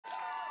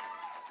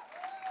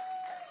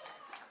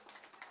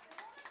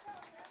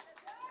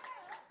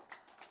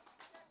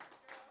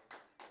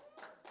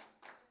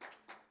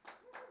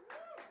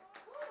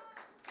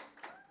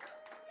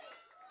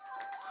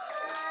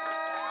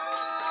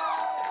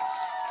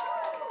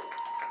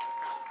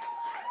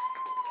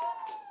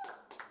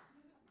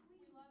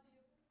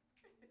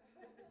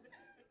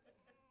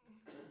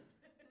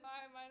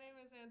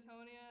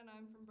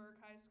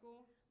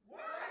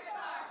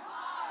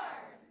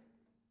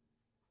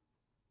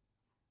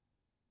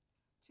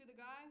To the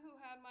guy who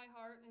had my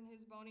heart in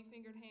his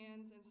bony-fingered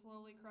hands and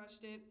slowly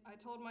crushed it, I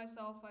told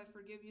myself I'd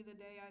forgive you the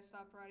day I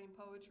stopped writing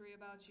poetry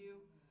about you.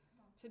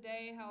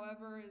 Today,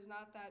 however, is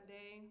not that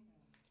day.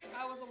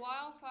 I was a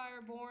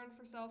wildfire born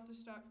for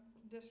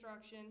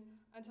self-destruction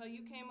until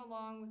you came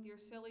along with your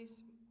silly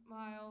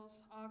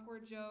smiles,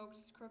 awkward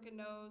jokes, crooked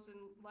nose, and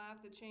laugh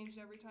that changed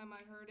every time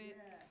I heard it,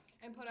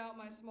 and put out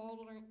my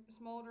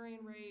smoldering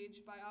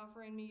rage by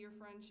offering me your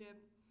friendship.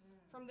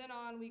 From then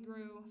on, we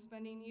grew,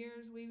 spending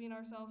years weaving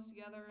ourselves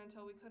together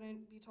until we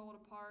couldn't be told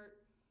apart,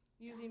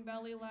 using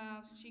belly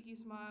laughs, cheeky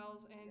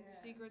smiles, and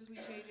secrets we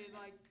traded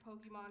like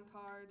Pokemon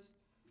cards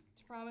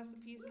to promise the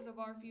pieces of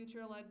our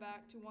future led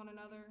back to one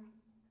another.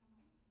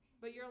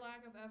 But your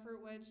lack of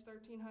effort wedged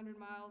 1,300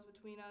 miles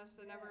between us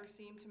that never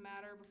seemed to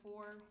matter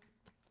before,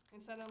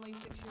 and suddenly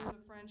 6 years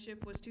of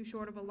friendship was too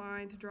short of a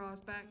line to draw us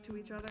back to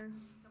each other.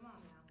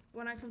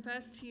 When I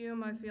confessed to you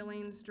my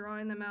feelings,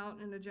 drawing them out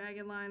in a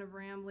jagged line of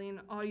rambling,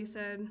 all you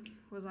said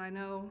was, "I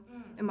know,"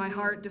 and my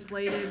heart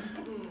deflated,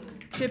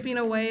 chipping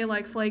away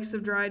like flakes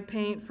of dried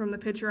paint from the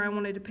picture I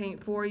wanted to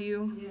paint for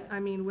you,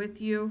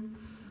 with you.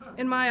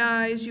 In my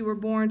eyes, you were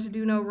born to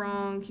do no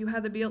wrong. You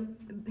had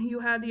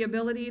the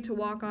ability to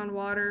walk on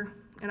water,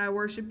 and I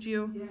worshipped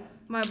you.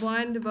 My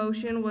blind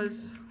devotion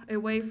was a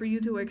way for you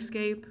to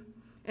escape,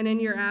 and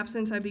in your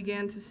absence I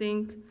began to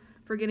sink,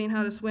 forgetting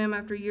how to swim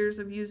after years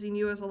of using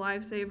you as a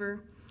lifesaver.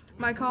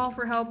 My call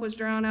for help was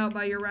drowned out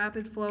by your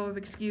rapid flow of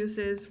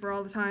excuses for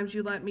all the times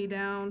you let me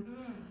down.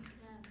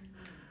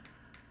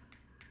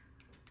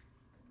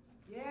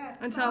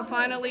 Until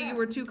finally you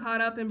were too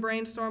caught up in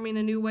brainstorming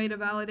a new way to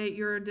validate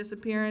your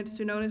disappearance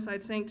to notice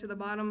I'd sank to the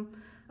bottom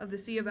of the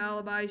sea of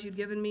alibis you'd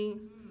given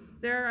me.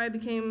 There I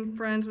became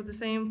friends with the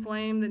same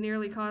flame that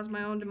nearly caused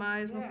my own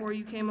demise before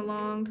you came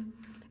along.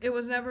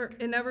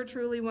 It never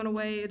truly went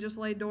away. It just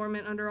lay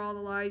dormant under all the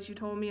lies you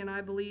told me and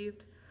I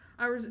believed.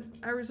 I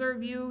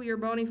reserve you, your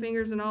bony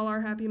fingers, and all our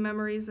happy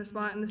memories a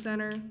spot in the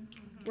center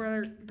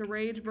where the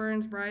rage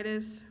burns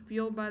brightest,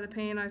 fueled by the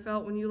pain I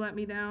felt when you let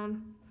me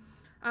down.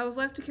 I was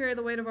left to carry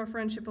the weight of our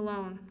friendship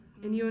alone,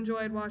 and you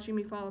enjoyed watching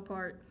me fall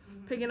apart,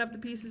 picking up the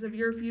pieces of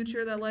your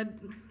future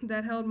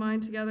that held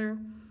mine together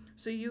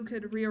so you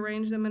could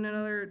rearrange them in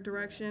another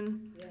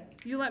direction.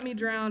 You let me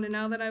drown, and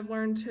now that I've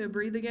learned to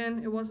breathe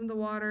again, it wasn't the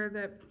water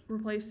that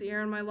replaced the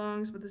air in my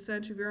lungs, but the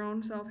stench of your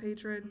own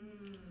self-hatred.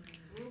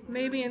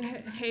 Maybe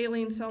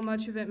inhaling so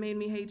much of it made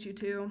me hate you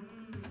too.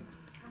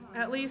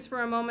 At least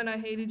for a moment I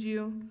hated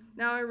you.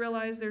 Now I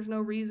realize there's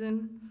no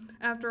reason.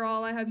 After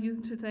all, I have you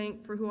to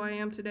thank for who I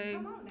am today.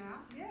 Come on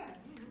now, yes.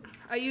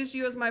 I used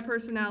you as my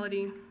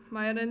personality.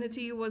 My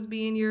identity was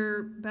being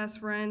your best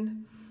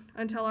friend.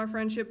 Until our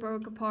friendship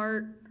broke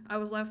apart, I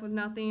was left with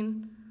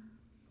nothing.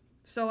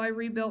 So I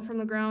rebuilt from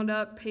the ground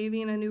up,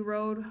 paving a new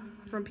road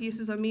from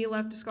pieces of me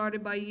left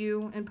discarded by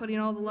you and putting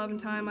all the love and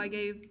time I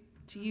gave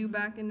to you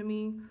back into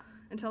me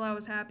until I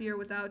was happier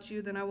without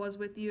you than I was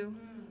with you.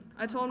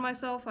 I told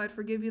myself I'd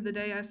forgive you the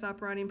day I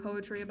stopped writing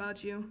poetry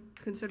about you.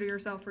 Consider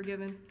yourself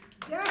forgiven.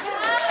 Yeah.